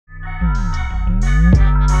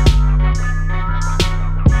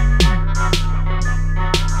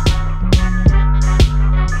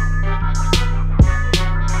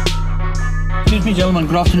Excuse me, gentlemen,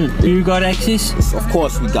 good afternoon. You got access? Of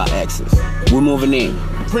course we got access. We're moving in.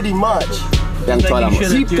 Pretty much.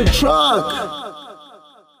 Keep the truck.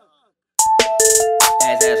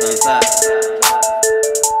 Ass on top.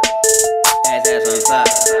 Ass on top.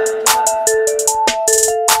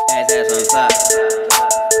 Ass on top.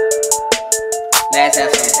 Ass on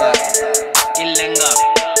top. Illenga.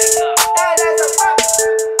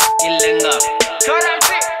 Illenga.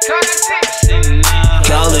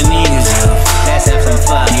 Call the niggas up. Let's have some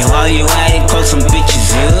fun. You all you at it, call some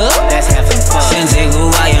bitches up. Let's have some fun. Since they go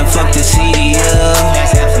out and fuck the city up.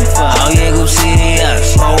 Let's have some fun. Oh yeah, go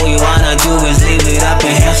serious. All we wanna do is live it up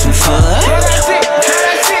and have some fun.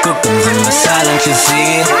 Cookums in my silence, you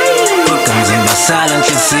see. Cookums in my silence,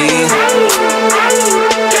 you see.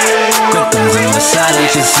 Cookums in my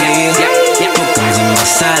silence, you see. Cookums in my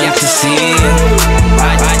silence, you see.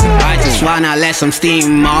 I just wanna let some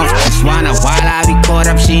steam off. Just wanna while I be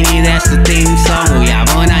corruption, that's the theme song. We have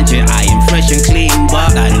 100, I am fresh and clean,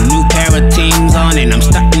 but got a new pair of teams on, and I'm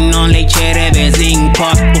starting on late cherry zing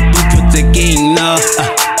pop. With the game now.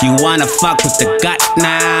 You wanna fuck with the gut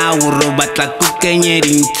now? But like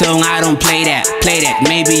tongue, I don't play that.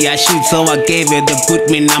 Maybe I should, so I gave you the good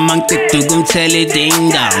man. Among the two, tell it ding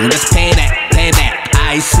dong. Just pay that.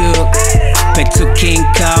 I suck. Back to King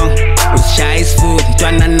Kong. With shy food,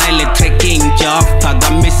 Joanna Nile trekking job.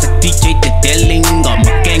 Pagamisa DJ the Delingo.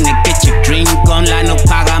 Makenga get your drink on. Lano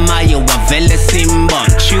Pagama, you a vele simbon.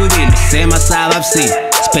 Shuri, same as I've seen.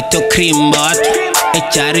 Speto cream bot. A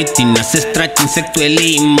charity na se stretching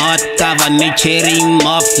sexually mod. Cover nature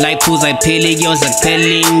off. Like who's I pele, yours a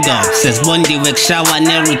telling dog. Says Bondi wake shower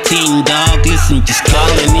and routine dog. Listen, just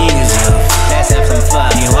call the niggas up. Let's have some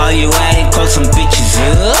fun. You all you at it, call some bitches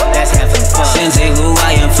up. Let's have some fun. Since they go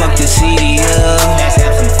out and fuck the city up. Let's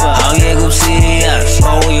have some fun. Oh yeah, go serious.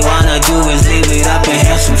 All we wanna do is live it up and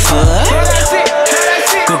have some fun.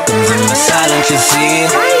 Cookums in my silence, you see.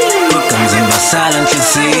 Cookums in my silence, you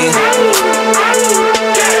see.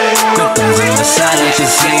 Cookums in my silence, you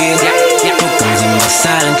see. Cookums in my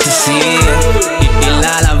silence, you see.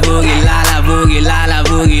 La boogie, la boogie, la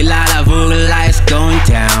boogie, la boogie, lights going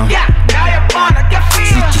down.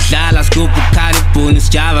 Lala scoop of California,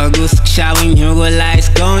 Java goose showering, you go lights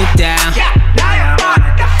going down.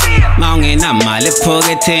 Mongin na mali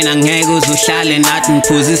pocket ang hegos ushale natin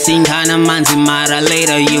position kana manzi mara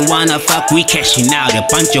later you wanna fuck we cashing out a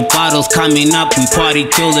bunch of bottles coming up we party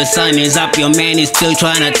till the sun is up your man is still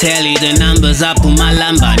trying to tell you the numbers up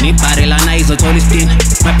umalamba ni parelana izo holy spin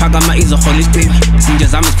maphakama izo holy spin sinje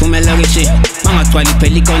zami siphumela ngishe mangathwali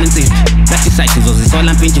phela ikona insini lathi site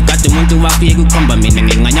zozisola mpinje kade umuntu wakho yekukhomba mina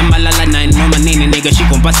nginganyamalala naye noma nini nigga she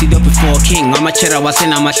gon pass it up before king amachera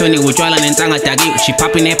wasena mahloni utshwala nensanga daki she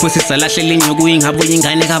popping her pussy salahleli inyoku ingabuye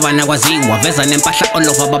ingane kabana kwaziwa veza nempahla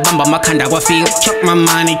olova babamba amakhanda kwafika chop my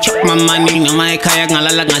money noma ekhaya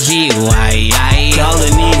kungalala ngadliwa ay call the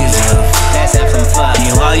niggas up let's have some fun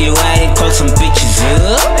you all you at it call some bitches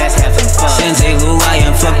up let's have some fun since they go out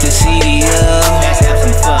and fuck the city up let's have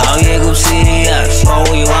some fun oh yeah go serious all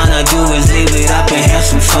we wanna do is live it up and have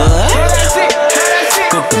some fun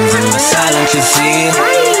cookums in my silence you see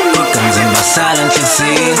cookums in my silence you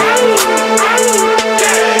see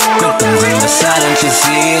cookums in my silence you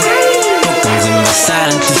see cookums in my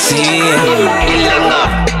silence you see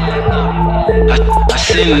I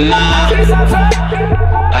sin now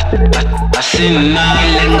I sin now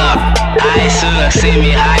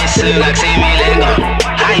I see me lingo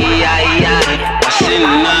I sin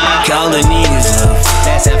now call the niggas up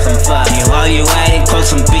let's have some fun you all you at it call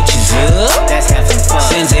some bitches up let's have some fun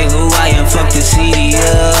since they go out and fuck the city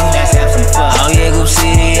up let's have some fun oh yeah go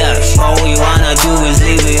serious all we wanna do is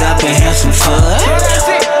live it up and have some fun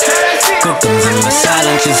cookums in my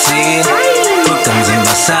silence you see cookums in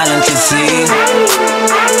my silence you see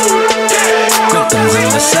cookums in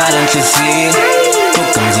my silence you see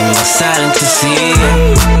cookums in my silence you see